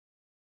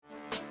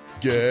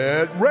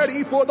Get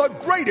ready for the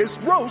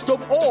greatest roast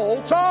of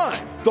all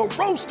time, the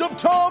Roast of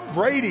Tom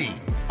Brady,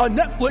 a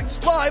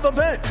Netflix live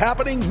event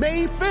happening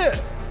May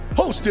 5th.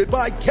 Hosted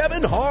by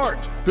Kevin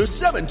Hart, the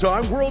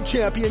 7-time world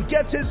champion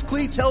gets his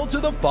cleats held to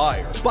the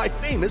fire by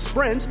famous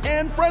friends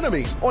and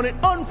frenemies on an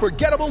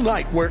unforgettable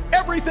night where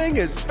everything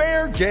is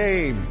fair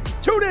game.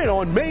 Tune in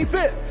on May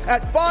 5th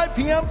at 5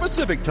 p.m.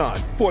 Pacific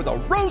time for the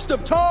Roast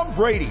of Tom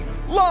Brady,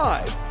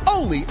 live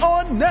only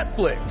on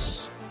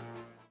Netflix.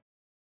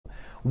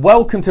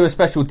 Welcome to a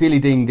special Dilly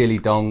Ding Dilly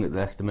Dong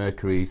Leicester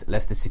Mercury's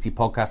Leicester City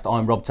podcast.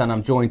 I'm Rob Tan.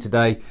 I'm joined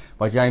today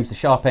by James the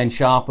Sharp End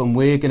Sharp, and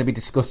we're going to be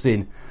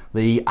discussing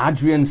the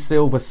Adrien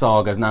Silva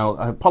saga. Now,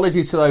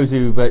 apologies to those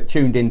who've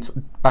tuned in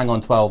bang on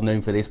 12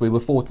 noon for this. We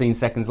were 14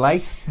 seconds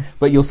late,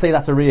 but you'll see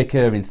that's a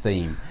reoccurring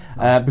theme.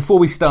 Before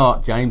we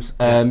start, James,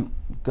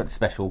 got a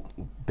special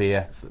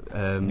beer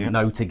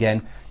note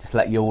again. Just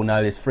let you all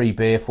know there's free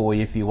beer for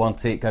you if you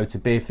want it. Go to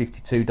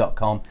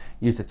beer52.com,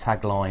 use the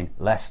tagline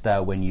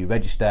Leicester when you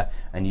register,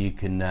 and you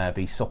can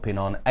be supping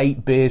on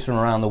 8 beers from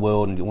around the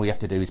world, and all you have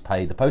to do is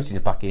pay the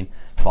postage back in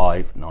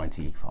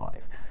 $5.95.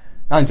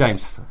 And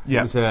James,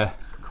 it was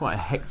quite a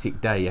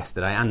hectic day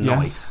yesterday and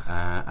night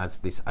as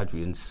this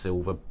Adrien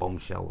Silva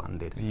bombshell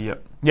landed.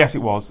 Yes,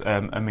 it was.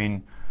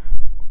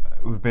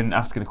 We've been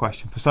asking a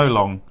question for so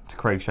long to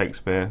Craig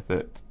Shakespeare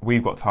that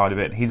we've got tired of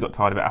it, and he's got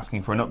tired of it,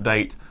 asking for an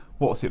update.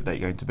 What's the update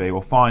going to be?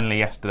 Well, finally,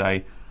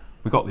 yesterday,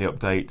 we got the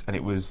update, and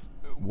it was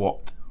what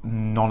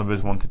none of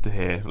us wanted to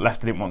hear.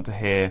 Leicester didn't want to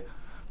hear,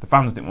 the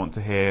fans didn't want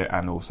to hear,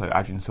 and also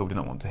Adrien Silva did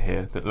not want to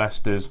hear, that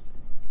Leicester's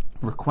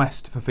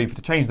request for FIFA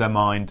to change their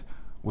mind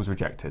was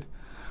rejected.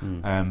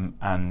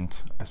 And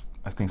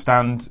as things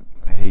stand,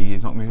 he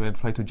is not going to be able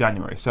to play till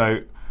January. So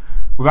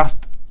we've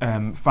asked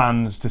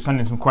fans to send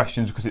in some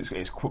questions, because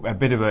it's a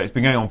bit of it's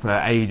been going on for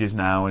ages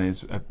now, and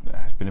it's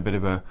been a bit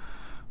of a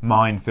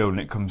minefield when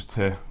it comes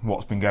to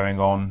what's been going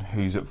on,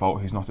 who's at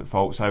fault, who's not at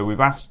fault. So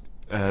we've asked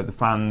the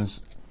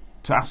fans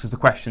to ask us the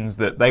questions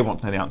that they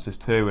want to know the answers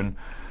to, and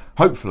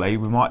hopefully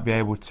we might be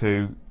able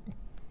to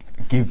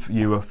give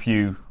you a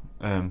few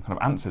kind of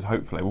answers.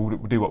 Hopefully we'll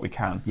do what we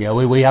can. Yeah,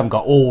 we haven't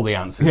got all the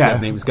answers to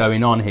everything that's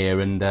going on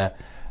here, and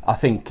I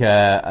think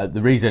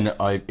the reason,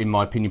 in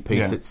my opinion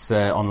piece that's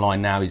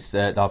online now, is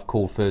that I've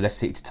called for Leicester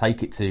City to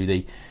take it to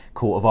the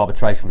Court of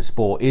Arbitration for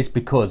Sport, is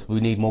because we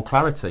need more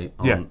clarity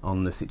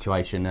on the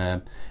situation.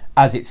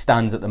 As it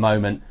stands at the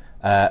moment,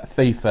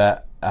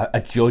 FIFA,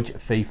 a judge at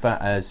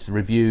FIFA, has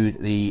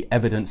reviewed the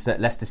evidence that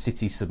Leicester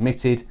City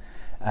submitted,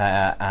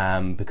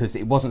 because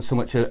it wasn't so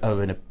much of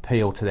an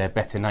appeal to their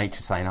better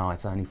nature, saying,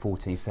 it's only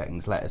 14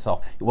 seconds, let us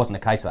off. It wasn't a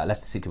case of that.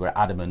 Leicester City were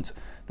adamant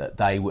that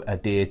they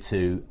adhered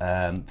to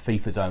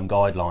FIFA's own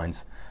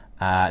guidelines.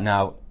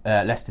 Now,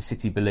 Leicester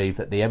City believe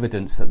that the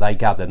evidence that they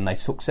gathered, and they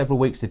took several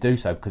weeks to do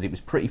so because it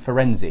was pretty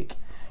forensic,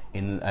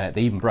 they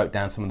even broke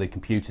down some of the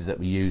computers that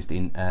were used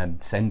in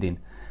sending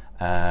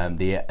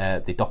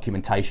the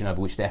documentation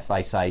over which the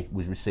FA say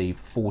was received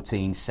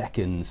 14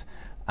 seconds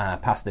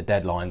past the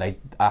deadline. They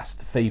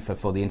asked FIFA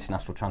for the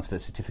international transfer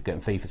certificate,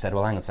 and FIFA said,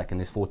 well, hang on a second,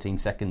 there's 14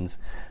 seconds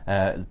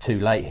too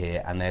late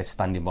here, and they're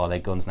standing by their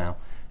guns now.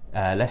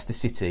 Leicester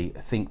City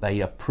think they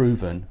have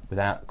proven,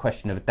 without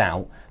question of a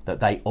doubt, that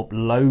they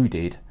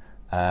uploaded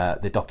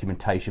the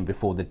documentation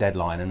before the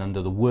deadline, and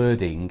under the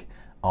wording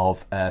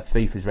of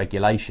FIFA's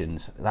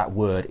regulations, that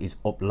word is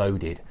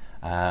uploaded.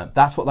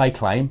 That's what they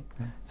claim.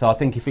 So I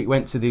think if it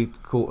went to the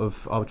Court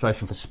of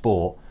Arbitration for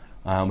Sport,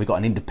 we got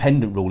an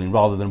independent ruling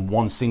rather than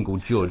one single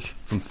judge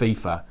from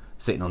FIFA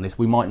sitting on this,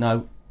 we might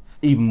know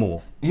even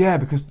more. Yeah,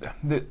 because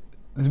there's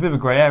a bit of a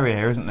grey area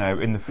here, isn't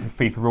there, in the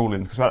FIFA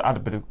rulings? Because I had a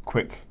bit of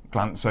quick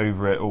glance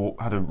over it, or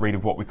had a read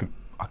of what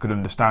I could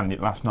understand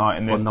it last night.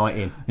 And one night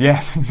in.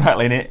 Yes,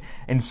 exactly. And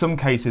in some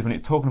cases, when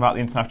it's talking about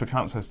the international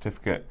transfer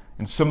certificate,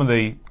 in some of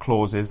the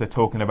clauses they're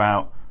talking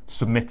about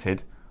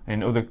submitted,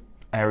 in other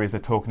areas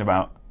they're talking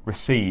about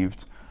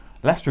received.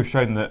 Leicester have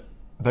shown that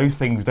those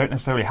things don't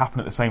necessarily happen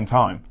at the same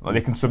time. Like,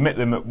 they can submit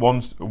them at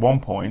one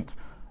point,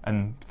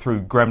 and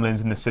through gremlins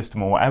in the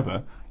system or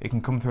whatever, it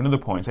can come through another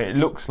point. So it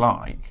looks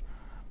like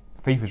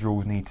FIFA's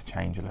rules need to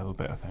change a little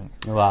bit, I think.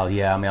 Well,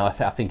 yeah, I mean, I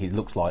think it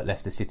looks like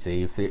Leicester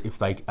City, if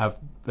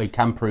they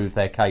can prove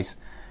their case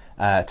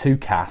to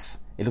CAS,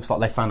 it looks like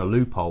they found a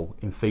loophole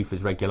in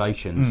FIFA's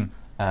regulations,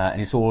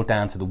 and it's all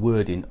down to the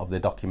wording of the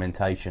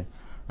documentation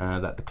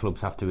that the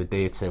clubs have to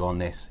adhere to on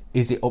this.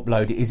 Is it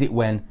uploaded? Is it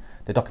when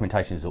the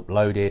documentation is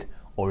uploaded,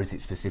 or is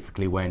it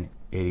specifically when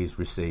it is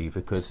received?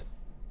 Because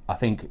I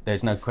think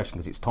there's no question,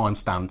 because it's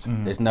time-stamped,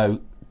 there's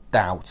no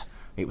doubt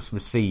it was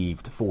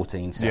received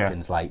 14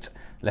 seconds late.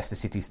 Leicester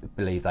City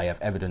believe they have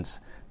evidence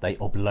they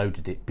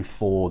uploaded it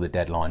before the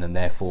deadline, and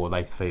therefore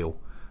they feel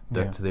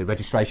that the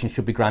registration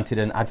should be granted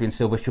and Adrien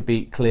Silva should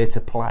be clear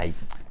to play.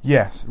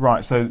 Yes,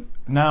 right. So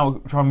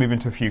now try and move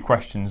into a few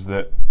questions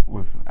that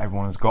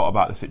everyone has got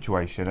about the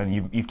situation, and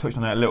you've touched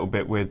on it a little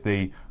bit with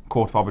the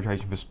Court of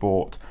Arbitration for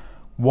Sport.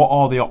 What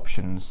are the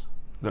options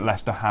that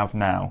Leicester have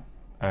now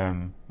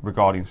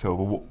regarding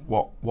Silva,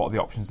 what are the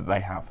options that they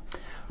have?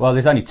 Well,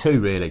 there's only two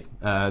really.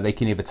 They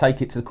can either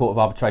take it to the Court of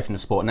Arbitration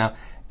of Sport. Now,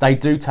 they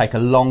do take a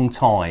long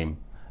time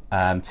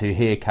to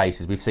hear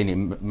cases. We've seen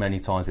it many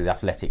times with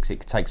athletics. It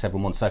could take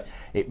several months. So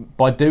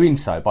by doing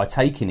so, by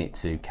taking it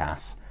to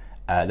CAS,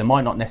 they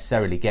might not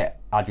necessarily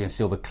get Adrien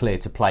Silva cleared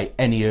to play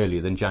any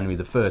earlier than January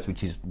the 1st,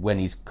 which is when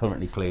he's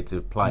currently cleared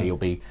to play. He'll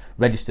be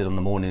registered on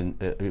the morning,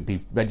 he'll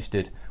be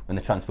registered when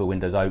the transfer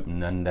window's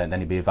open, and then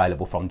he'll be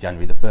available from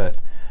January the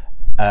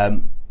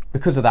 1st.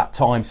 Because of that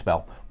time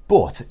spell.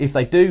 But if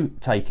they do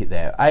take it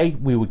there, A,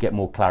 we would get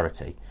more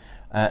clarity,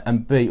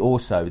 and B,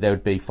 also there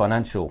would be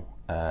financial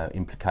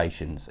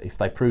implications. If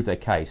they prove their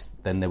case,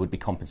 then there would be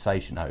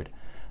compensation owed.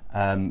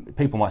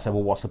 People might say,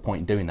 well, what's the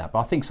point in doing that? But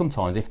I think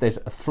sometimes if there's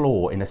a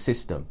flaw in a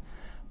system,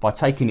 by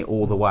taking it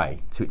all the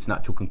way to its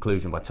natural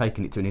conclusion, by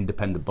taking it to an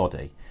independent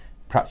body,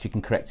 perhaps you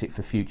can correct it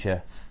for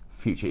future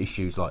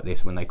issues like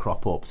this when they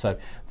crop up. So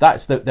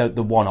that's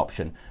the one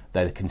option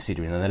they're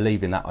considering, and they're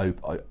leaving that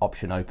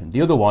option open.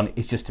 The other one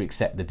is just to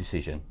accept the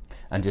decision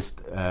and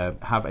just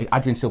have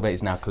Adrien Silva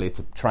is now cleared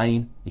to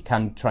train. He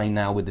can train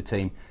now with the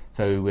team,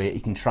 so he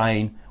can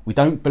train. We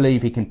don't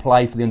believe he can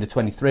play for the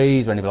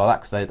under-23s or anything like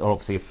that, because they're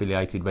obviously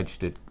affiliated,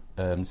 registered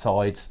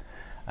sides.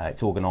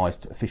 It's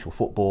organised official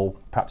football.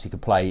 Perhaps he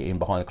could play in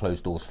behind the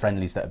closed doors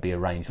friendlies that would be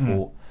arranged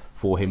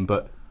for him.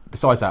 But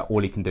besides that,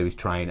 all he can do is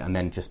train and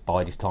then just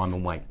bide his time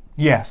and wait.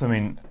 Yes, I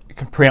mean,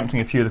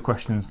 preempting a few of the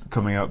questions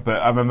coming up, but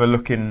I remember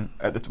looking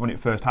at when it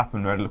first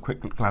happened, I had a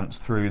quick glance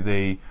through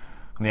the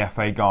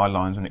FA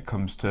guidelines when it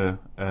comes to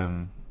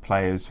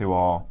players who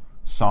are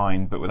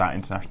signed but without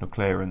international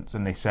clearance,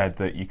 and they said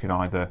that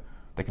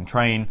they can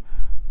train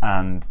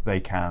and they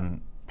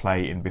can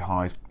play in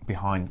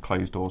behind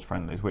closed doors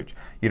friendlies, which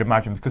you'd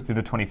imagine, because the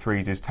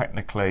under-23s is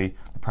technically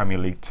the Premier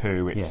League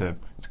 2, it's a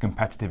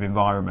competitive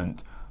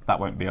environment, that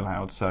won't be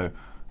allowed. So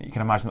you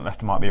can imagine that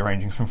Leicester might be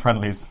arranging some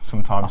friendlies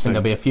sometime soon. I think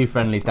there'll be a few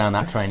friendlies down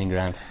that training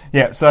ground.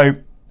 Yeah, so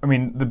I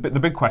mean the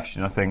big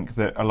question I think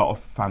that a lot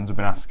of fans have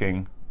been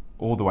asking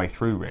all the way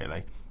through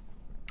really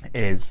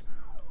is,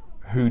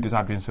 who does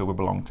Adrien Silva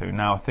belong to?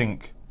 Now I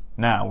think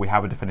we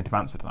have a definitive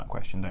answer to that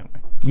question, don't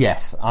we?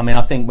 Yes, I mean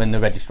I think when the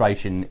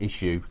registration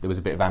issue, there was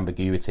a bit of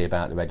ambiguity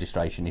about the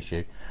registration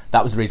issue.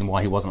 That was the reason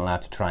why he wasn't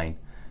allowed to train.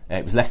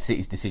 It was Leicester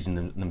City's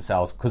decision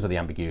themselves, because of the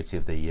ambiguity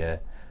of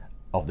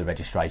the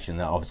registration,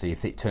 that obviously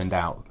if it turned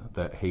out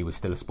that he was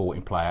still a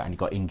sporting player and he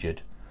got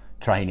injured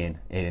training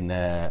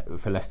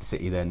for Leicester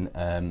City, then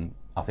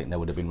I think there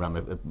would have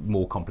been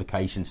more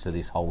complications to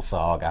this whole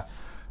saga.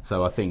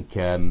 So I think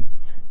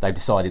they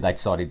decided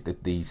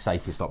that the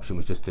safest option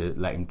was just to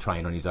let him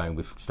train on his own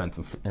with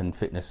strength and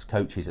fitness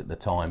coaches at the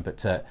time.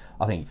 But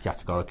I think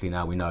categorically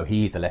now we know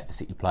he is a Leicester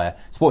City player.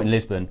 Sporting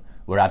Lisbon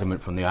were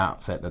adamant from the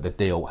outset that the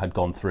deal had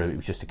gone through. It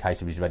was just a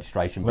case of his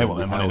registration. They want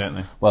their money, don't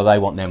they? Well, they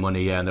want their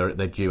money, yeah, and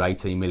they're due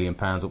 £18 million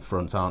up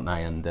front, aren't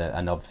they?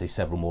 And obviously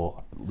several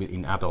more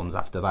in add-ons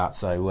after that.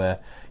 So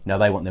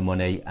they want their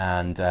money,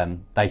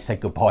 and they said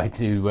goodbye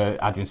to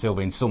Adrien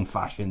Silva in some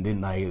fashion,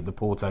 didn't they? At the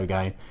Porto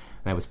game,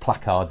 there was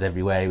placards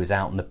everywhere. He was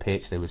out on the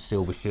pitch. There was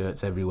silver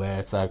shirts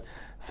everywhere. So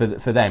for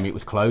them, it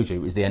was closure.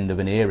 It was the end of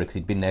an era, because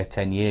he'd been there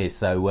 10 years.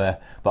 So,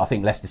 but I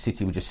think Leicester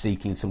City were just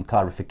seeking some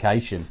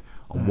clarification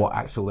on what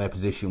actual their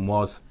position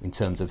was in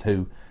terms of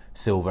who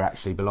Silva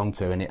actually belonged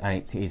to, and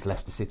it is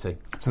Leicester City.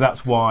 So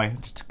that's why,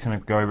 just to kind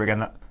of go over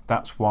again,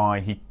 that's why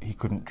he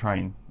couldn't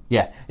train.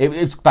 Yeah, it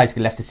was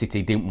basically Leicester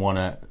City didn't want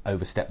to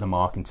overstep the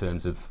mark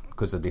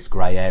because of this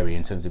grey area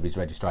in terms of his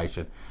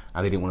registration,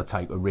 and they didn't want to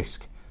take a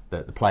risk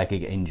that the player could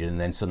get injured and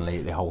then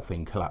suddenly the whole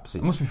thing collapses.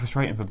 It must be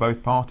frustrating for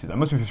both parties. It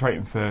must be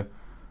frustrating for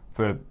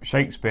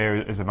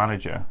Shakespeare as a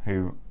manager,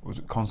 who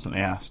was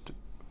constantly asked,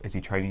 is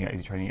he training it,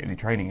 is he training it, is he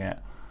training it?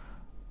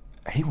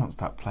 He wants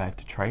that player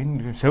to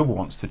train. Silva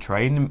wants to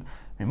train.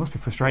 It must be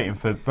frustrating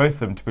for both of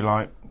them to be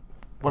like,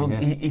 well,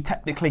 he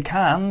technically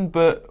can,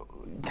 but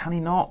can he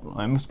not?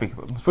 It must be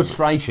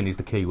frustration is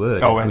the key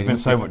word. Oh, there's been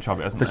so much of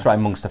it, hasn't there? Frustrating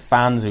amongst the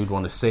fans who'd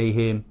want to see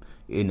him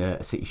in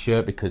a City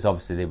shirt, because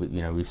obviously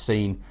we've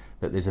seen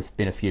that there's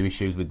been a few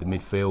issues with the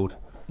midfield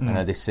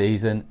this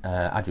season.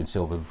 Adrien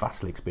Silva,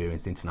 vastly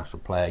experienced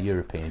international player,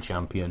 European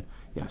champion.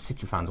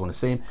 City fans want to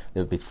see him.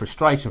 There'll be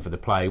frustration for the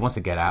player. He wants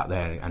to get out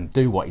there and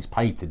do what he's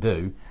paid to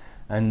do.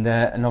 And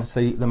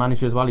obviously the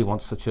manager as well, he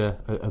wants such a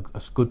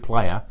good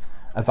player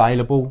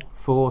available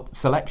for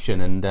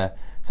selection, and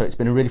so it's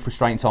been a really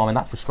frustrating time, and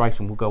that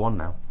frustration will go on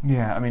now.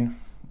 Yeah, I mean,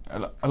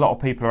 a lot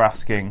of people are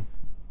asking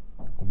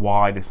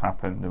why this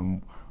happened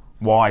and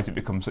why has it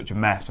become such a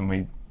mess,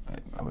 and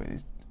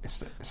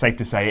it's safe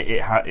to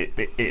say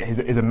it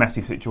is a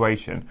messy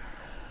situation.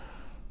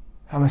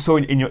 And I saw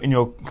in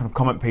your kind of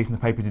comment piece in the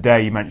paper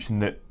today, you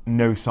mentioned that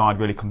no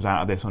side really comes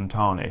out of this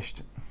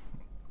untarnished.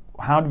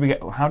 How did we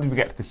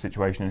get to this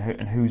situation,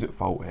 and who's at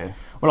fault here?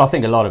 Well, I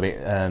think a lot of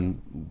it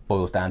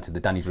boils down to the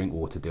Danny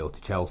Drinkwater deal to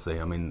Chelsea.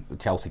 I mean,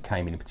 Chelsea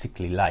came in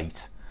particularly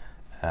late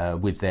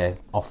with their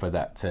offer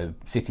that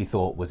City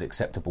thought was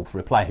acceptable for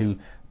a player who,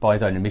 by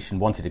his own admission,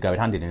 wanted to go and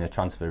hand in a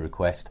transfer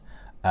request,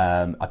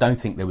 I don't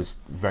think it was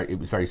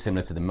very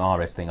similar to the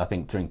Mahrez thing. I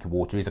think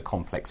Drinkwater is a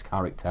complex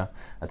character,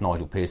 as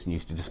Nigel Pearson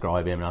used to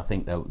describe him, and I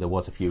think there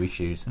was a few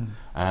issues.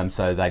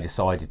 So they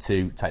decided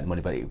to take the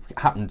money, but it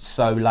happened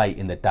so late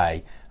in the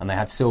day, and they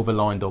had Silva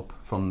lined up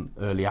from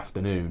early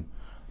afternoon.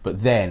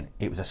 But then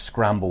it was a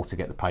scramble to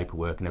get the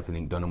paperwork and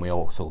everything done, and we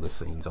all saw the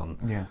scenes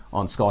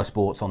on Sky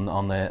Sports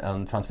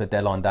on transfer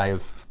deadline day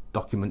of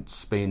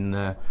documents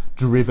being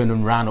driven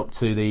and ran up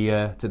to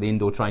the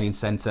indoor training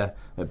centre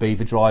at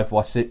Beaver Drive,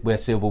 where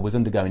Silva was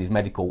undergoing his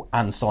medical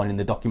and signing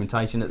the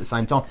documentation at the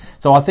same time.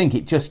 So I think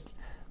it just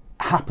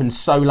happened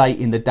so late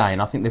in the day, and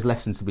I think there's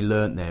lessons to be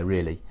learnt there,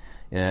 really,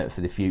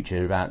 for the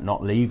future, about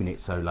not leaving it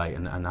so late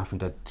and having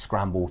to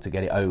scramble to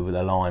get it over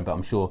the line. But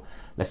I'm sure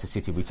Leicester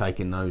City will be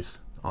taking those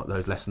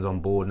lessons on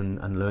board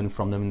and learning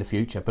from them in the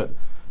future. But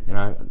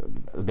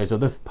there's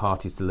other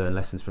parties to learn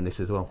lessons from this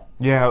as well.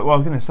 Yeah, well, I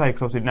was going to say,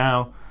 because obviously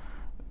now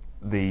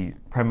the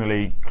Premier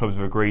League clubs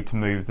have agreed to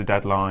move the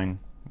deadline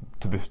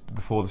to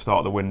before the start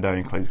of the window,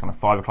 and close kind of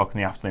 5 o'clock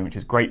in the afternoon, which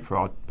is great for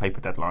our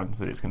paper deadlines,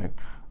 that it's going to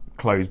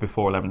close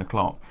before 11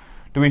 o'clock.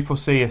 Do we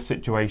foresee a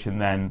situation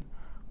then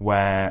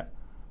where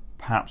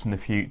perhaps in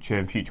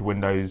future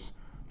windows,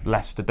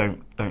 Leicester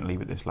don't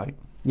leave it this late?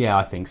 Yeah,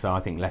 I think so.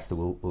 I think Leicester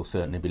will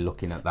certainly be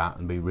looking at that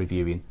and be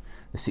reviewing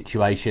the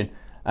situation.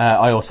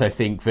 I also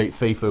think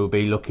FIFA will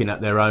be looking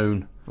at their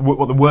own...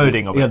 What the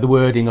wording of it? Yeah, the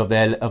wording of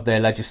their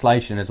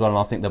legislation as well, and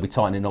I think they'll be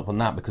tightening up on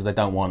that because they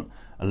don't want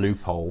a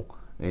loophole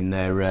in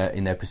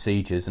their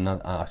procedures, and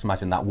I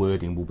imagine that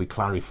wording will be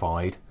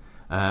clarified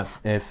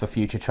for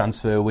future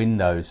transfer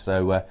windows.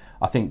 So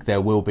I think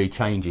there will be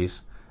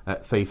changes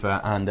at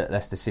FIFA and at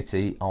Leicester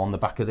City on the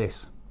back of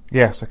this.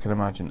 Yes, I can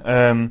imagine.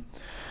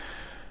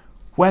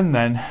 When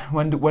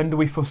do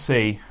we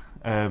foresee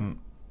the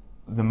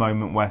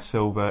moment where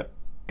Silva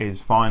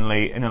is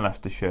finally in a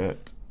Leicester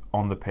shirt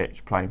on the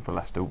pitch playing for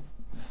Leicester?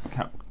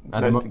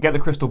 Get the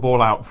crystal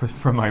ball out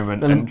for a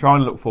moment and try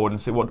and look forward and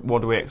see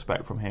what do we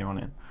expect from here on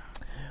in.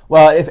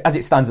 Well, as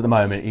it stands at the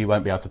moment, he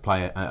won't be able to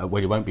play.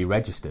 He won't be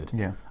registered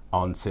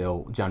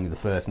until January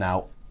the 1st.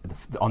 Now,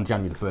 on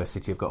January the 1st,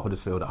 City have got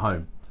Huddersfield at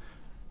home.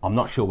 I'm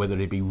not sure whether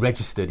he'd be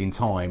registered in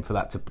time for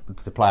that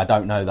to play. I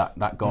don't know that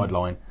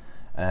guideline.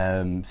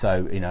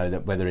 So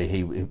that whether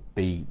he'd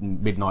be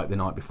midnight the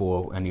night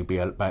before and he'll be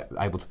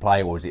able to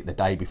play, or is it the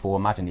day before?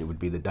 Imagine it would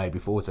be the day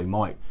before, so he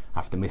might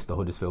have to miss the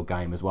Huddersfield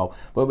game as well.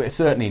 But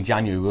certainly in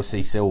January we'll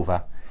see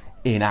Silva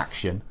in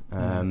action,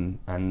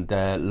 and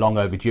long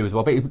overdue as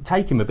well. But it would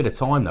take him a bit of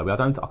time though. I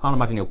can't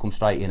imagine he'll come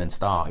straight in and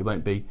start. He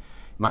won't be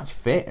match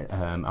fit.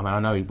 I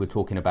know we're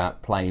talking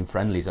about playing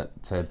friendlies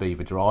at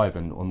Beaver Drive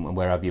and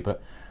where have you,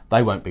 but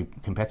they won't be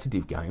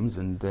competitive games,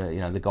 and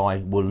the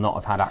guy will not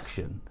have had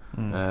action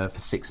for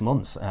 6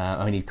 months.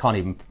 He can't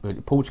even.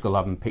 Portugal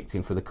haven't picked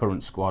him for the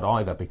current squad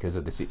either because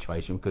of the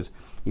situation, because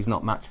he's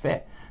not match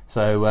fit.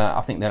 So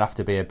I think there'll have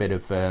to be a bit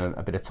of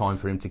time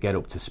for him to get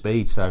up to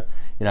speed. So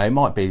it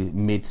might be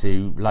mid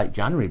to late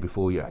January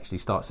before you actually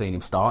start seeing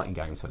him starting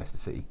games for Leicester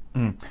City.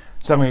 So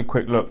having a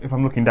quick look, if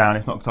I'm looking down,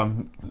 it's not because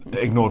I'm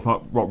ignored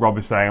what Rob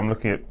is saying. I'm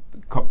looking at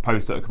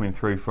posts that are coming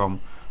through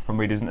from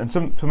readers, and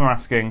some are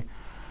asking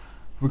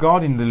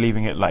regarding the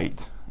leaving it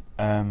late.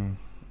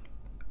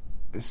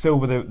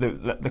 Silva,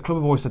 the club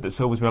have always said that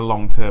Silva's been a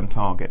long-term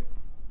target,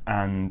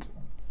 and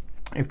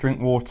if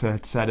Drinkwater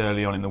had said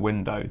early on in the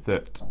window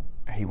that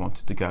he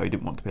wanted to go, he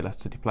didn't want to be a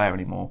Leicester City player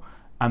anymore,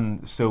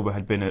 and Silva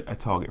had been a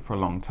target for a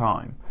long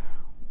time,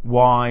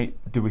 why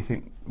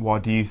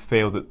do you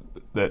feel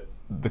that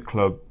the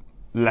club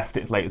left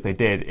it as late as they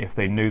did if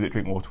they knew that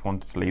Drinkwater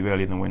wanted to leave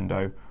early in the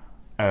window,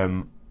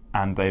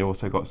 and they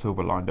also got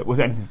Silva lined up? Was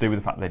it anything to do with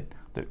the fact that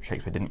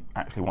Shakespeare didn't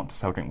actually want to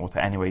sell Drinkwater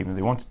anyway, even though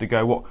they wanted to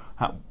go?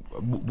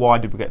 Why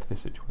did we get to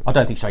this situation? I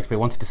don't think Shakespeare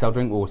wanted to sell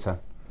Drinkwater.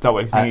 Is that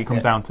what you think it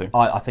comes down to?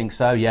 I think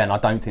so, yeah, and I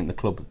don't think the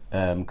club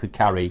could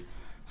carry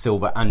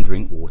Silva and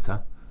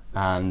Drinkwater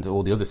and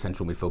all the other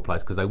central midfield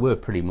players, because they were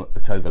pretty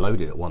much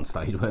overloaded at one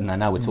stage, weren't they?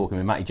 Now we're talking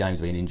with Matty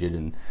James being injured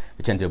and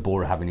Vicente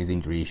Iborra having his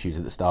injury issues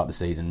at the start of the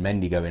season,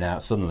 Mendy going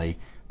out. Suddenly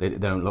they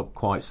don't look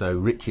quite so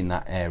rich in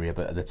that area,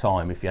 but at the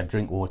time, if you had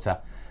Drinkwater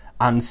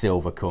and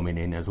Silva coming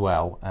in as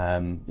well,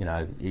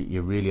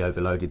 you're really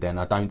overloaded then.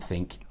 I don't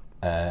think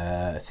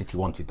City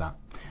wanted that.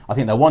 I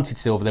think they wanted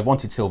Silva. They've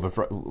wanted Silva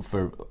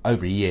for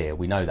over a year.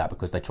 We know that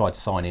because they tried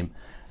to sign him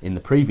in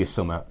the previous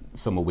summer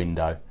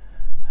window,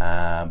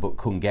 but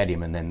couldn't get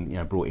him, and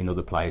then brought in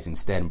other players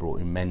instead and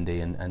brought in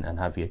Mendy and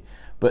have you.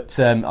 But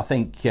I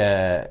think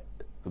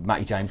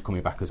Matty James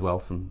coming back as well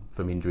from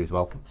injury as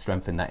well,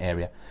 strengthen that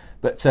area.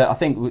 But I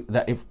think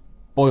that if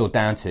boiled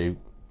down to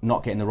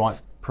not getting the right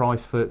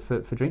price for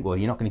Drinkwater,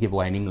 you're not going to give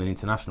away an England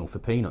international for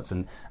peanuts,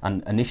 and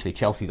initially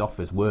Chelsea's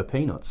offers were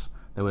peanuts.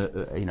 There were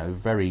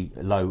very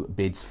low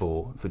bids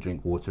for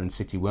Drinkwater, and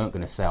City weren't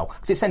going to sell,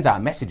 because it sends out a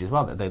message as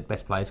well that the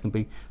best players can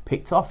be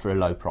picked off for a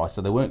low price,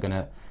 so they weren't going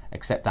to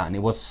accept that. And it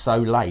was so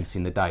late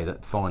in the day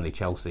that finally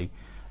Chelsea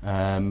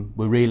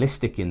were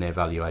realistic in their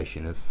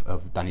valuation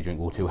of Danny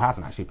Drinkwater, who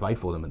hasn't actually played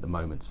for them at the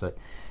moment. So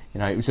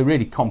it was a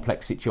really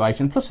complex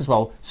situation. Plus, as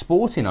well,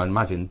 Sporting, I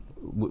imagine,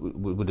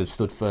 would have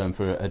stood firm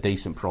for a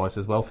decent price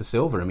as well for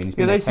Silva. I mean, he's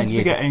been there 10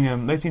 years.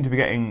 They seem to be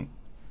getting.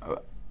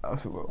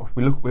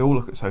 We all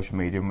look at social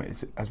media,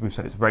 and as we've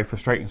said, it's a very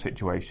frustrating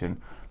situation.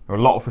 There are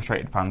a lot of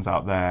frustrated fans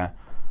out there,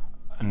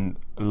 and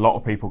a lot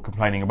of people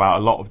complaining about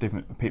a lot of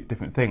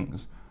different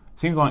things.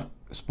 Seems like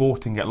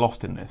Sporting get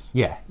lost in this.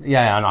 Yeah,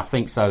 and I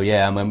think so.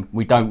 Yeah, I mean,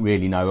 we don't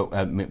really know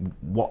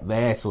what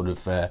their sort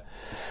of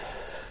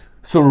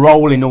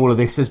role in all of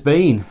this has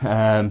been.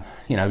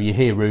 You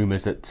hear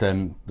rumours that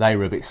they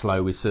were a bit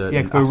slow with certain.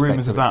 Yeah, there were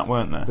rumours of that,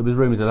 weren't there? There was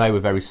rumours that they were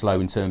very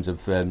slow in terms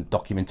of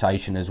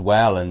documentation as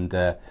well,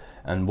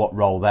 and what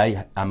role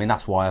they. I mean,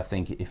 that's why I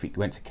think if it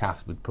went to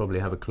CAS, we'd probably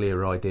have a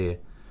clearer idea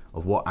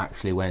of what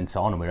actually went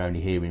on, and we're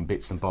only hearing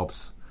bits and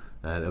bobs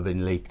that have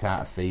been leaked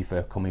out of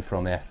FIFA coming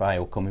from the FA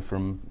or coming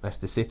from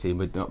Leicester City,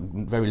 but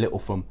very little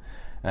from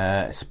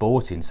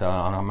Sporting. So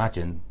I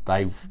imagine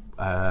they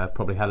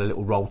probably had a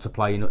little role to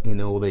play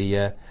in all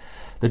the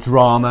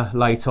drama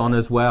late on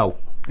as well.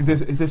 Is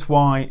this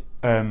why,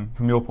 from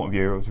your point of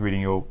view, I was reading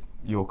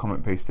your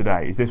comment piece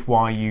today, is this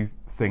why you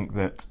think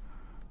that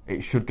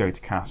it should go to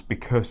CAS,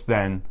 because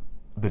then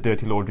the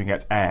dirty laundry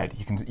gets aired?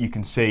 You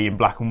can see in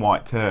black and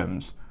white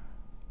terms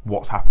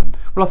what's happened.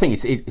 Well, I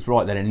think it's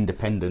right that an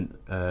independent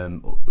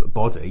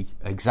body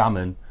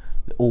examine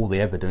all the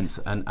evidence,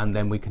 and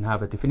then we can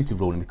have a definitive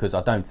ruling, because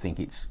I don't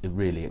think it's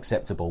really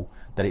acceptable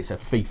that it's a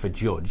FIFA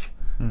judge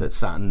that's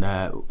sat and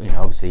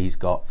obviously he's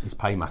got his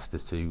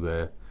paymasters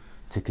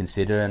to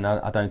consider, and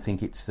I don't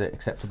think it's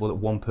acceptable that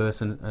one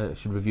person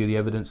should review the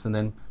evidence and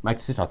then make a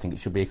decision. I think it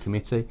should be a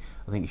committee.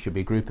 I think it should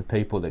be a group of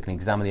people that can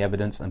examine the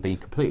evidence and be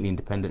completely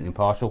independent and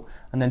impartial,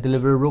 and then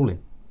deliver a ruling.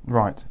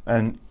 Right.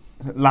 And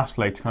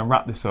lastly, to kind of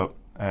wrap this up,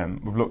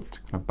 we've looked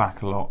kind of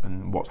back a lot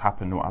and what's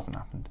happened and what hasn't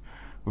happened.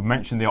 We've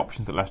mentioned the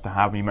options that Leicester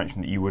have, and you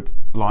mentioned that you would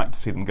like to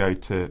see them go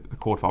to the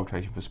Court of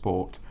Arbitration for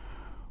Sport.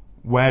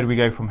 Where do we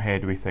go from here,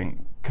 do we think?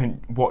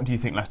 What do you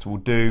think Leicester will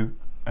do?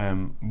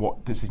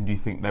 What decision do you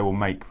think they will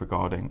make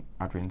regarding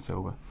Adrien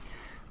Silva?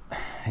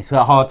 It's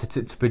hard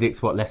to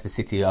predict what Leicester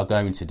City are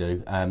going to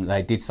do.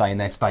 They did say in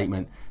their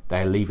statement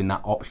they're leaving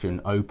that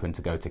option open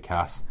to go to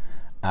CAS.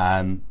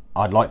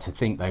 I'd like to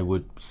think they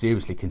would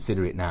seriously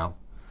consider it now.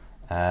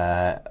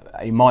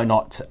 It might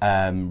not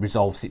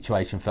resolve the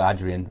situation for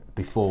Adrien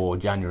before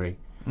January,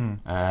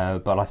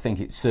 but I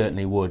think it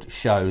certainly would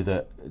show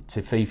that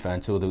to FIFA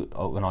and to other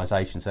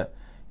organisations that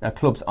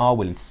clubs are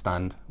willing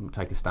to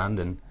take a stand,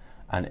 and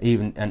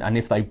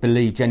if they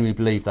genuinely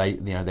believe they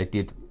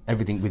did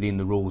everything within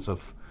the rules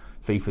of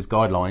FIFA's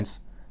guidelines,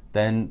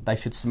 then they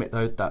should submit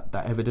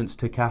that evidence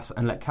to CAS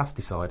and let CAS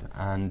decide.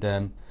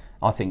 And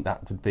I think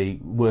that would be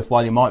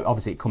worthwhile.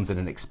 Obviously, it comes at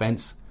an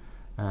expense.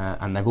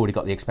 And they've already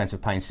got the expense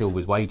of paying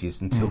Silva's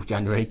wages until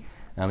January.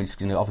 It's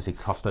going to obviously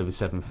cost over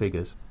 7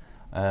 figures.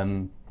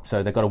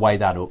 So they've got to weigh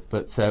that up.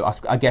 But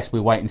I guess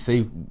we'll wait and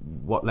see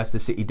what Leicester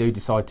City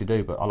decide to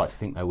do. But I like to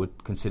think they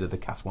would consider the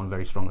CAS one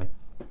very strongly.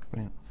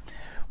 Brilliant.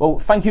 Well,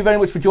 thank you very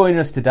much for joining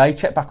us today.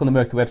 Check back on the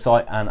Mercury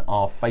website and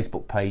our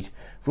Facebook page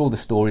for all the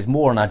stories,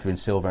 more on Adrien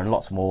Silva and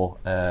lots more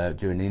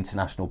during the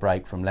international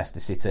break from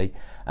Leicester City.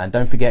 And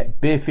don't forget,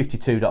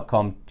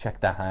 beer52.com, check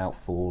that out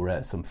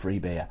for some free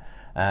beer.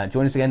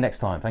 Join us again next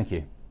time. Thank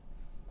you.